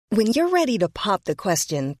When you're ready to pop the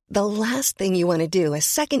question, the last thing you want to do is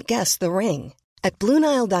second-guess the ring. At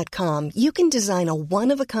BlueNile.com, you can design a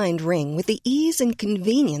one-of-a-kind ring with the ease and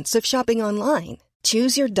convenience of shopping online.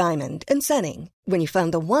 Choose your diamond and setting. When you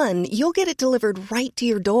find the one, you'll get it delivered right to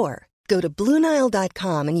your door. Go to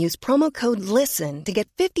BlueNile.com and use promo code LISTEN to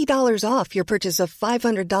get $50 off your purchase of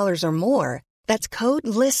 $500 or more. That's code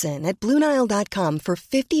LISTEN at BlueNile.com for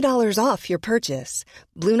 $50 off your purchase.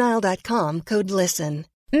 BlueNile.com, code LISTEN.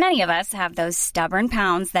 Many of us have those stubborn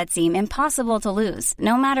pounds that seem impossible to lose,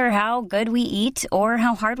 no matter how good we eat or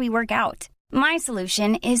how hard we work out. My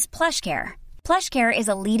solution is PlushCare. PlushCare is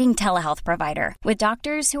a leading telehealth provider with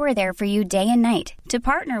doctors who are there for you day and night to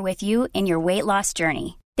partner with you in your weight loss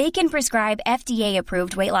journey. They can prescribe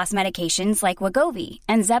FDA-approved weight loss medications like Wegovy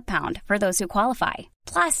and Zepbound for those who qualify.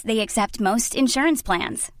 Plus, they accept most insurance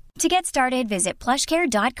plans. To get started, visit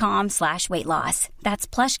plushcare.com/weightloss. That's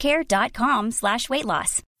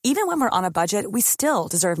plushcare.com/weightloss. Even when we're on a budget, we still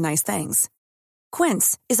deserve nice things.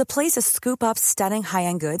 Quince is a place to scoop up stunning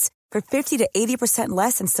high-end goods for 50 to 80%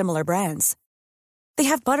 less than similar brands. They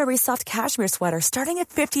have buttery soft cashmere sweaters starting at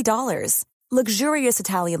 $50, luxurious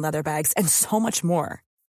Italian leather bags, and so much more.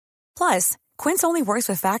 Plus, Quince only works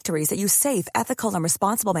with factories that use safe, ethical, and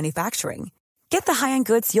responsible manufacturing. Get the high-end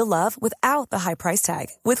goods you'll love without the high price tag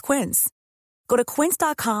with Quince. Go to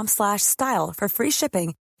quince.com/style for free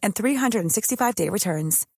shipping and 365-day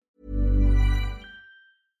returns.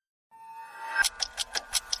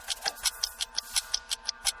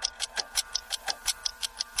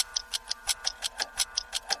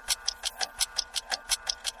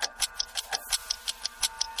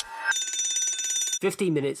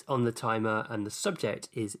 "15 minutes on the timer, and the subject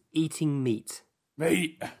is eating meat."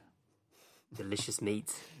 Meat. Delicious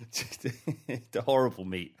meat. The horrible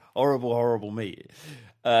meat. Horrible meat.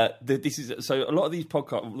 This is so. A lot of these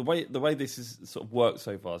podcasts, the way this has sort of worked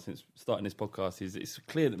so far since starting this podcast is it's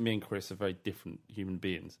clear that me and Chris are very different human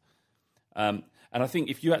beings. And I think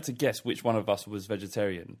if you had to guess which one of us was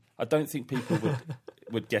vegetarian, I don't think people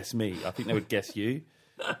would guess me. I think they would guess you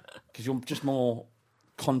because you're just more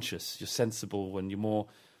conscious. You're sensible, and you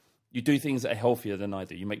do things that are healthier than I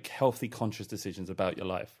do. You make healthy, conscious decisions about your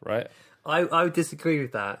life, right? I would disagree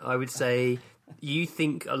with that. I would say you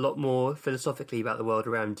think a lot more philosophically about the world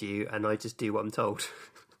around you, and I just do what I'm told.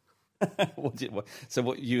 So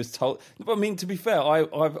what you was told? I mean, to be fair,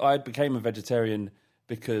 I became a vegetarian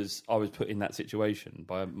because I was put in that situation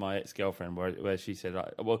by my ex-girlfriend, where she said,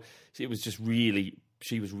 she was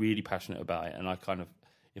really passionate about it, and I kind of,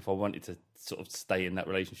 if I wanted to sort of stay in that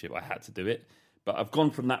relationship, I had to do it. But I've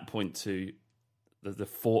gone from that point to the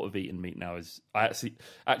thought of eating meat now is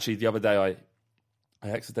actually the other day I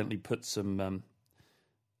accidentally put some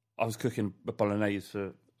I was cooking a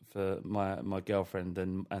bolognese for my girlfriend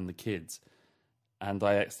and the kids, and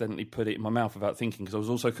I accidentally put it in my mouth without thinking because I was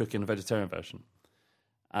also cooking a vegetarian version,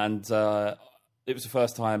 and it was the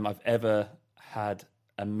first time I've ever had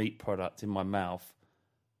a meat product in my mouth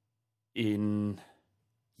in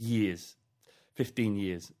years, 15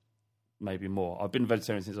 years. Maybe more. I've been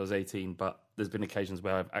vegetarian since I was 18, but there's been occasions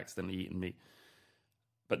where I've accidentally eaten meat.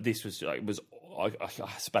 But this was I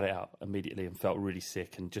spat it out immediately and felt really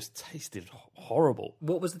sick and just tasted horrible.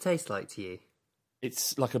 What was the taste like to you?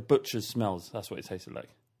 It's like a butcher's smells. That's what it tasted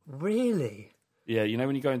like. Really? Yeah, you know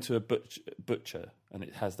when you go into a butcher and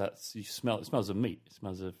it has that, it smells of meat. It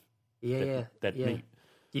smells of dead meat.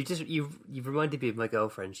 You've reminded me of my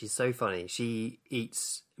girlfriend. She's so funny. She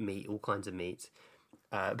eats meat, all kinds of meat.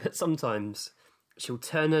 But sometimes she'll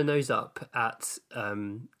turn her nose up at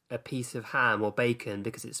a piece of ham or bacon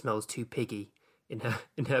because it smells too piggy in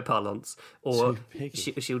her parlance, or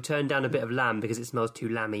she'll turn down a bit of lamb because it smells too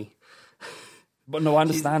lammy. But no, I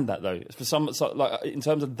understand that though. For some, like in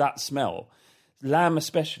terms of that smell, lamb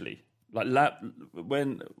especially. Like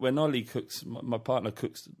when Ollie cooks, my partner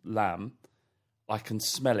cooks lamb, I can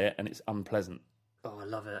smell it and it's unpleasant. Oh, I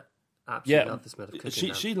love it. Absolutely love the smell of cooking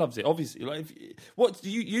lamb. She loves it, obviously. Like, what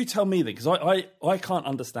you tell me then? Because I can't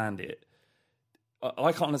understand it.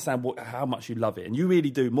 I can't understand how much you love it, and you really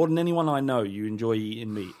do more than anyone I know. You enjoy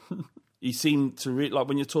eating meat. You seem to like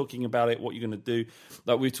when you're talking about it, what you're going to do.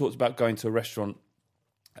 Like we talked about going to a restaurant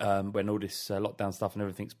when all this lockdown stuff and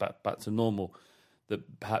everything's back to normal.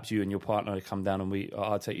 That perhaps you and your partner come down and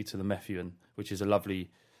I'll take you to the Methuen, which is a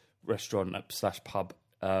lovely restaurant / pub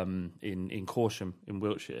in Corsham in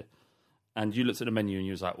Wiltshire. And you looked at the menu and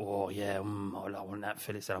you was like, oh, yeah, I want that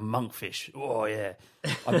fillet of monkfish. Oh, yeah.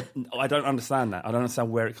 I don't understand that. I don't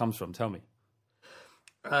understand where it comes from. Tell me.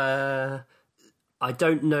 I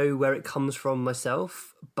don't know where it comes from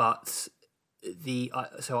myself, but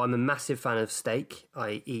so I'm a massive fan of steak.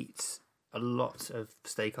 I eat a lot of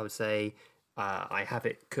steak, I would say. I have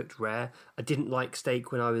it cooked rare. I didn't like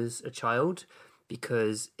steak when I was a child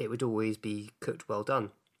because it would always be cooked well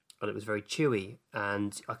done. And it was very chewy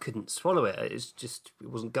and I couldn't swallow it. It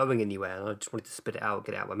wasn't going anywhere and I just wanted to spit it out,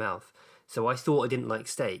 get it out of my mouth. So I thought I didn't like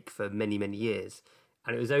steak for many, many years.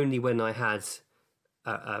 And it was only when I had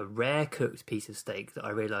a rare cooked piece of steak that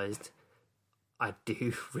I realised I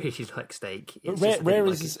do really like steak.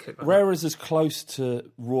 Rare is as close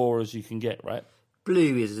to raw as you can get, right?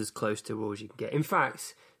 Blue is as close to raw as you can get. In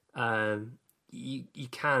fact, you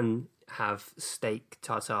can have steak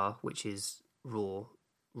tartare, which is raw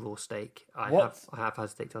steak. I have had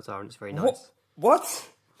steak tartare and it's very nice. What?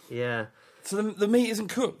 Yeah. So the meat isn't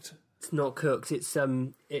cooked? It's not cooked. It's I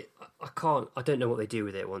don't know what they do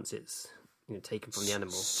with it once it's taken from the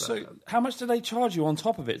animal. So how much do they charge you on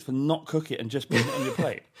top of it for not cook it and just put it on your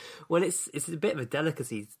plate? Well, it's a bit of a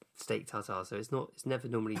delicacy, steak tartare, so it's never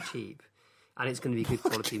normally cheap. And it's going to be good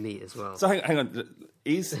quality meat as well. So hang on,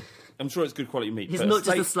 I'm sure it's good quality meat. It's not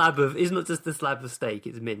just a slab of steak,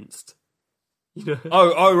 it's minced.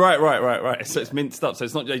 Oh, right. So it's minced up. So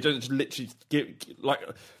it's not, they don't just literally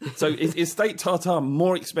so is steak tartare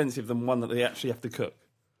more expensive than one that they actually have to cook?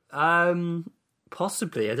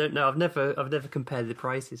 Possibly. I don't know. I've never compared the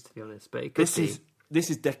prices, to be honest, but it could be. This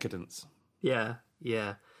is decadence. Yeah.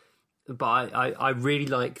 But I really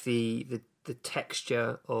like the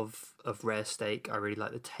texture of rare steak. I really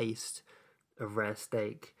like the taste of rare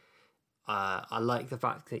steak. I like the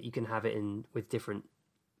fact that you can have it with different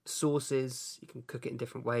sauces. You can cook it in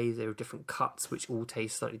different ways. There are different cuts which all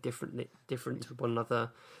taste slightly different to one another.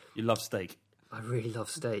 You love steak. I really love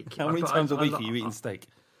steak. How many times a week are you eating steak?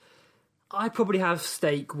 I probably have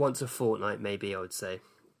steak once a fortnight, maybe, I would say.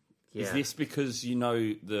 Yeah. Is this because you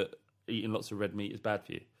know that eating lots of red meat is bad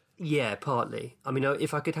for you? Yeah, partly. I mean,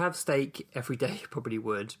 if I could have steak every day, I probably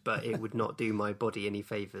would, but it would not do my body any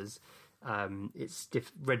favours.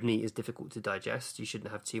 Red meat is difficult to digest. You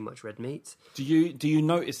shouldn't have too much red meat. Do you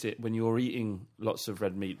notice it when you're eating lots of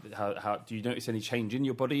red meat? How do you notice any change in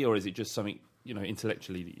your body, or is it just something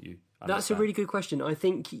intellectually that you understand? That's a really good question. I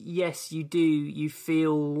think yes, you do. You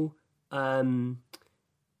feel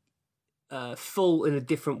full in a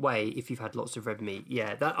different way if you've had lots of red meat.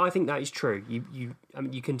 Yeah, I think that is true.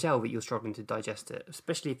 You can tell that you're struggling to digest it,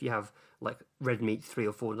 especially if you have like red meat 3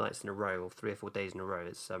 or 4 nights in a row or 3 or 4 days in a row.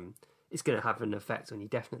 It's going to have an effect on you,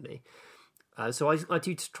 definitely. So I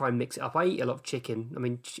do try and mix it up. I eat a lot of chicken. I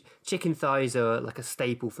mean, chicken thighs are like a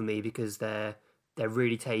staple for me because they're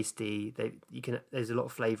really tasty. There's a lot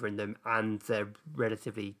of flavour in them, and they're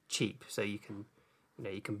relatively cheap. So you can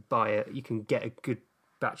get a good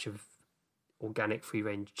batch of organic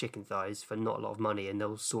free-range chicken thighs for not a lot of money, and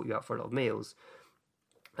they'll sort you out for a lot of meals.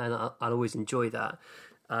 And I'll always enjoy that.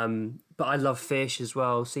 But I love fish as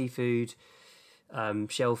well, seafood.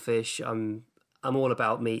 Shellfish. I'm all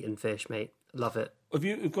about meat and fish, mate. Love it. Have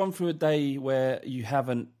you gone through a day where you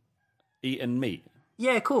haven't eaten meat?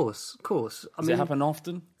 Yeah, of course. Does it happen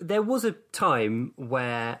often? There was a time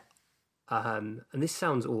where, and this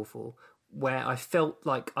sounds awful, where I felt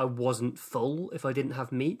like I wasn't full if I didn't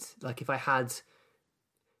have meat. Like if I had,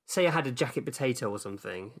 say I had a jacket potato or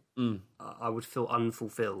something, I would feel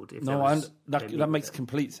unfulfilled. That makes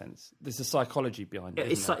complete sense. There's a psychology behind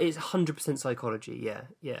it. It's 100% psychology,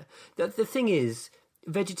 yeah. The thing is,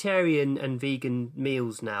 vegetarian and vegan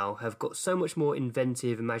meals now have got so much more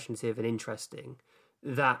inventive, imaginative and interesting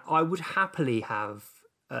that I would happily have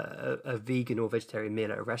a vegan or vegetarian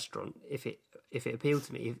meal at a restaurant if it appealed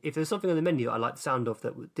to me. If there's something on the menu that I like the sound of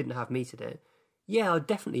that didn't have meat in it, yeah, I'd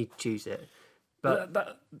definitely choose it. But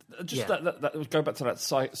that go back to that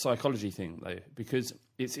psychology thing though, because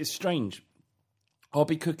it's strange. I'll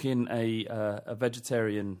be cooking a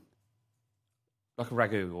vegetarian, like a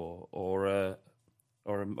ragu or a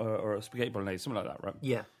spaghetti bolognese, something like that, right?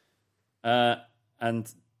 Yeah.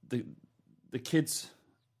 And the kids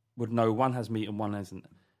would know one has meat and one hasn't,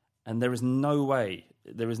 and there is no way.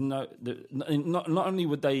 Not only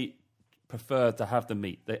would they prefer to have the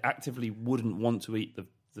meat, they actively wouldn't want to eat the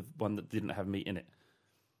one that didn't have meat in it,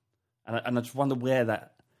 and I just wonder where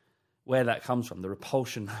that comes from. The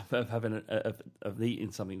repulsion of having of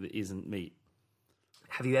eating something that isn't meat.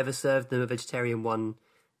 Have you ever served them a vegetarian one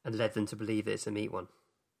and led them to believe it's a meat one?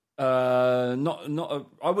 I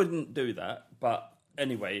wouldn't do that, but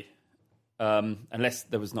anyway, unless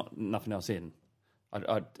there was nothing else in.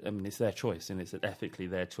 I mean, it's their choice, and it's ethically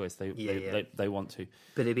their choice. They want to.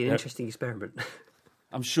 But it'd be an interesting experiment.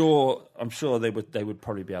 I'm sure they would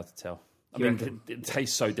probably be able to tell. I mean, it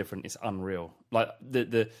tastes so different. It's unreal. Like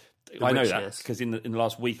the I know that because in the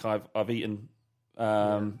last week I've eaten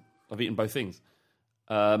both things,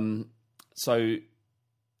 and So,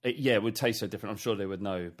 it would taste so different. I'm sure they would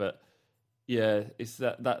know, but yeah, it's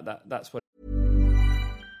that's what.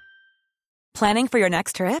 Planning for your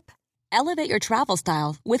next trip? Elevate your travel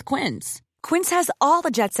style with Quince. Quince has all the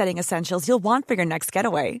jet-setting essentials you'll want for your next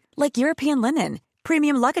getaway, like European linen,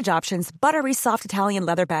 premium luggage options, buttery soft Italian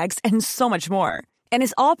leather bags, and so much more. And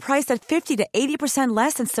is all priced at 50 to 80%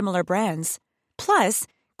 less than similar brands. Plus,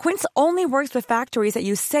 Quince only works with factories that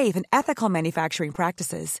use safe and ethical manufacturing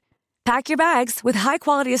practices. Pack your bags with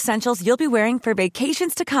high-quality essentials you'll be wearing for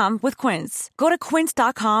vacations to come with Quince. Go to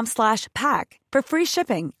quince.com/pack for free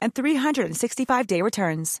shipping and 365-day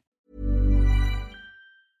returns.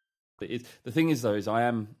 The thing is, though, is I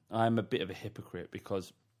am a bit of a hypocrite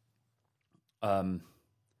because I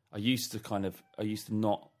used to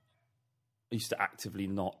actively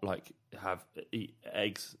not like eat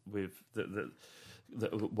eggs with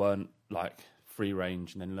that weren't like free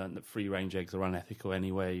range, and then learned that free range eggs are unethical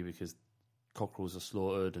anyway because cockerels are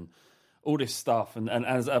slaughtered and all this stuff. And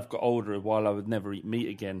as I've got older, while I would never eat meat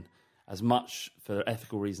again, as much for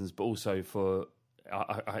ethical reasons, but also for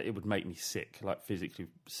it would make me sick, like physically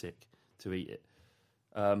sick, to eat it.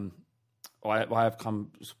 I have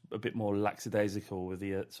come a bit more lackadaisical with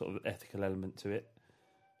the sort of ethical element to it.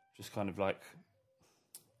 Just kind of like,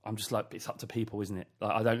 I'm just like, it's up to people, isn't it?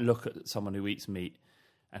 Like, I don't look at someone who eats meat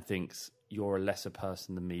and thinks you're a lesser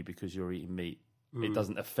person than me because you're eating meat. It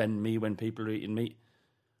doesn't offend me when people are eating meat.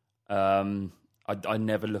 I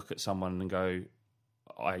never look at someone and go,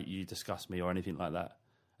 you disgust me or anything like that.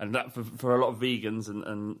 And that for a lot of vegans,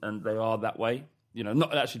 and they are that way. You know,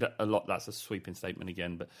 not actually a lot. That's a sweeping statement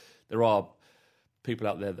again, but there are people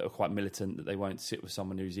out there that are quite militant, that they won't sit with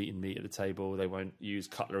someone who's eating meat at the table. They won't use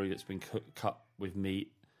cutlery that's been cut with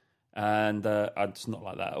meat. And I'm just not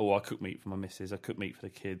like that. I cook meat for my missus. I cook meat for the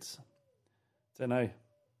kids. Don't know. I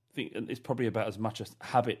think it's probably about as much a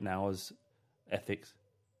habit now as ethics.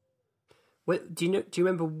 Well, do you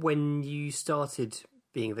remember when you started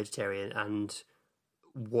being a vegetarian and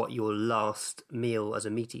what your last meal as a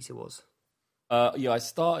meat eater was? I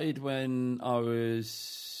started when I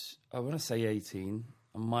was, I want to say 18.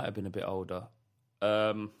 I might have been a bit older.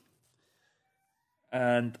 And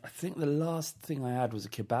I think the last thing I had was a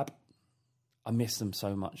kebab. I miss them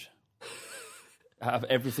so much. Out of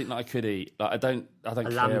everything that I could eat, like I don't a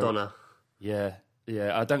care. Lamb doner. Yeah.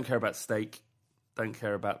 I don't care about steak. Don't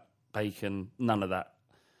care about bacon. None of that.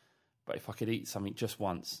 But if I could eat something just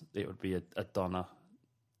once, it would be a doner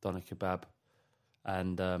kebab,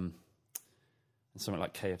 and something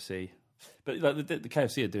like KFC. But like the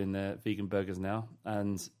KFC are doing their vegan burgers now,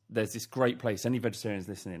 and there's this great place. Any vegetarians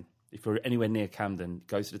listening, if you're anywhere near Camden,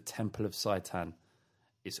 go to the Temple of Seitan.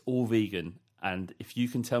 It's all vegan, and if you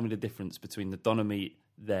can tell me the difference between the doner meat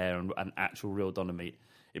there and actual real doner meat,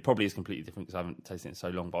 it probably is completely different because I haven't tasted it in so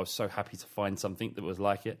long. But I was so happy to find something that was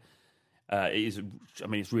like it. It is. I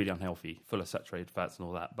mean, it's really unhealthy, full of saturated fats and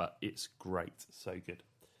all that, but it's great, so good.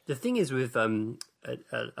 The thing is with a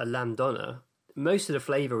lamb doner, most of the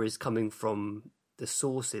flavour is coming from the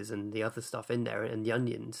sauces and the other stuff in there and the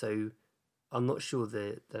onion. So I'm not sure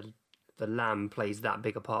the lamb plays that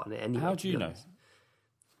big a part in it anyway. How do you know?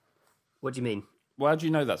 What do you mean? Well, how do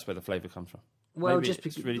you know that's where the flavour comes from? Well, maybe just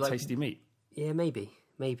it's really tasty meat. Yeah, maybe.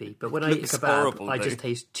 But when I eat a kebab, horrible, I just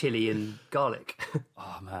taste chili and garlic.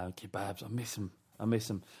 Oh man, kebabs! I miss them.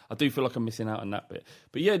 I do feel like I'm missing out on that bit.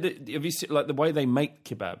 But yeah, have you seen like the way they make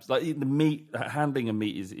kebabs? Like the meat, handling of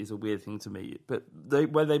meat is a weird thing to me. But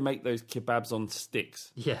where they make those kebabs on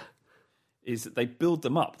sticks, yeah, is that they build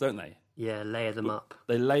them up, don't they? Yeah, layer them up.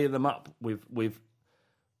 They layer them up with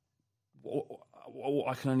what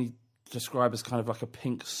I can only describe as kind of like a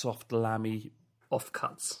pink, soft, lammy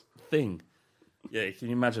offcuts thing. Yeah, can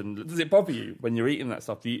you imagine? Does it bother you when you're eating that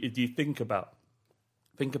stuff? Do you think about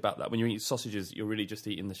that when you're eating sausages? You're really just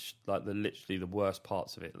eating literally the worst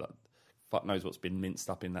parts of it. Like, fuck knows what's been minced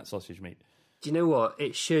up in that sausage meat. Do you know what?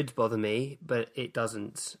 It should bother me, but it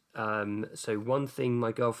doesn't. So one thing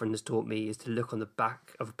my girlfriend has taught me is to look on the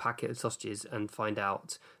back of a packet of sausages and find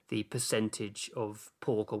out the percentage of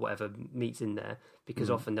pork or whatever meat's in there, because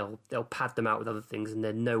often they'll pad them out with other things and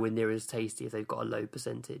they're nowhere near as tasty if they've got a low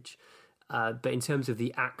percentage. But in terms of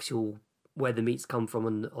the actual where the meats come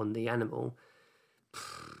from on the animal,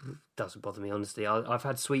 doesn't bother me, honestly. I've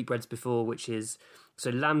had sweetbreads before, which is so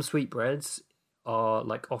lamb sweetbreads are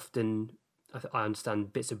like often, I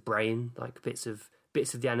understand, bits of brain, like bits of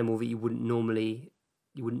the animal that you wouldn't normally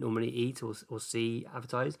eat or see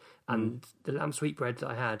advertised. And the lamb sweetbread that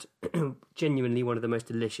I had, genuinely one of the most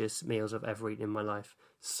delicious meals I've ever eaten in my life.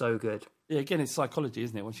 So good. Yeah, again, it's psychology,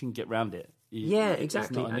 isn't it? Once you can get round it, exactly.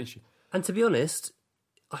 It's not an issue. And to be honest,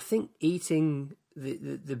 I think eating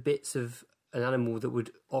the bits of an animal that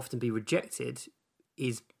would often be rejected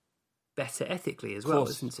is better ethically as well,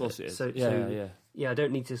 isn't it? Of course it is. So I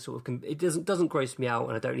don't need to sort of... It doesn't gross me out,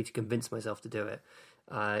 and I don't need to convince myself to do it.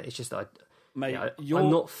 It's just that I'm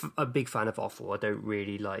not a big fan of offal. I don't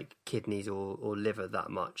really like kidneys or liver that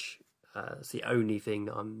much. It's the only thing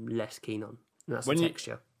that I'm less keen on, and that's the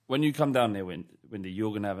texture. When you come down there, Windy, you're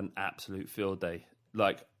going to have an absolute field day.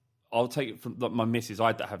 Like, I'll take it from my missus.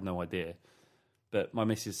 I have no idea, but my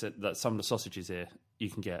missus said that some of the sausages here you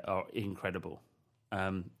can get are incredible.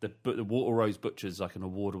 The Water Rose Butchers, like an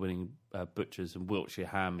award-winning butchers, and Wiltshire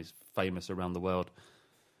ham is famous around the world.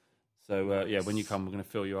 So when you come, we're going to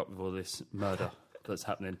fill you up with all this murder that's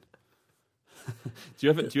happening.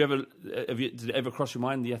 Did it ever cross your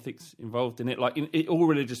mind the ethics involved in it? Like, all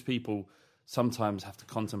religious people sometimes have to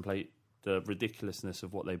contemplate the ridiculousness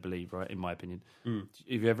of what they believe, right? In my opinion, Have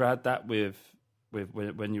you ever had that with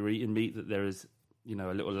when you're eating meat, that there is, a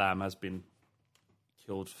little lamb has been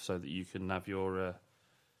killed so that you can have your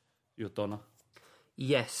doner?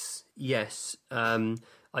 Yes.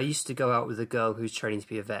 I used to go out with a girl who's training to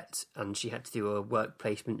be a vet, and she had to do a work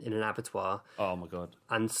placement in an abattoir. Oh my God.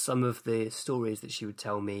 And some of the stories that she would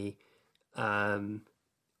tell me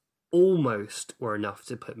almost were enough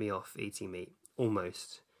to put me off eating meat.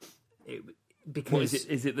 Almost. Because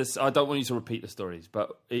is it this? I don't want you to repeat the stories,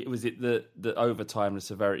 but was it the over time, the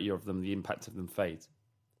severity of them, the impact of them fades?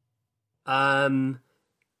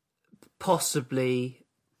 Possibly.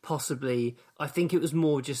 I think it was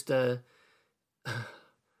more just a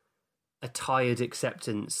tired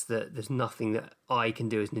acceptance that there's nothing that I can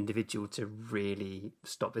do as an individual to really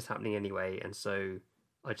stop this happening anyway, and so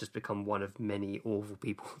I just become one of many awful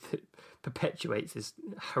people that perpetuates this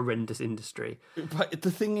horrendous industry. But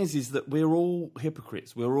the thing is that we're all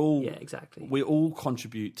hypocrites. Exactly. We all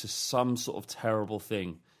contribute to some sort of terrible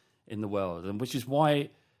thing in the world, and which is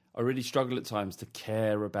why I really struggle at times to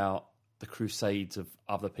care about the crusades of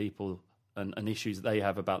other people and issues that they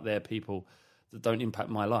have about their people that don't impact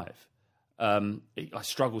my life. I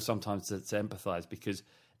struggle sometimes to empathise, because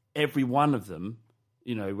every one of them,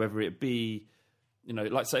 whether it be,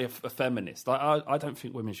 like say a feminist, I don't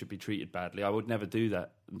think women should be treated badly. I would never do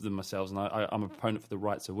that them myself, and I'm a proponent for the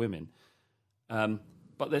rights of women.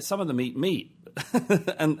 But there's some of them eat meat,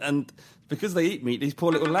 and because they eat meat, these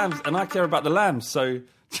poor little lambs, and I care about the lambs. So,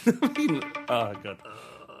 oh God.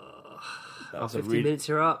 That was 15 minutes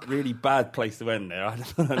are up. Really bad place to end there. I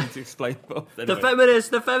don't need to explain more. Anyway.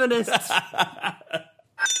 The feminists!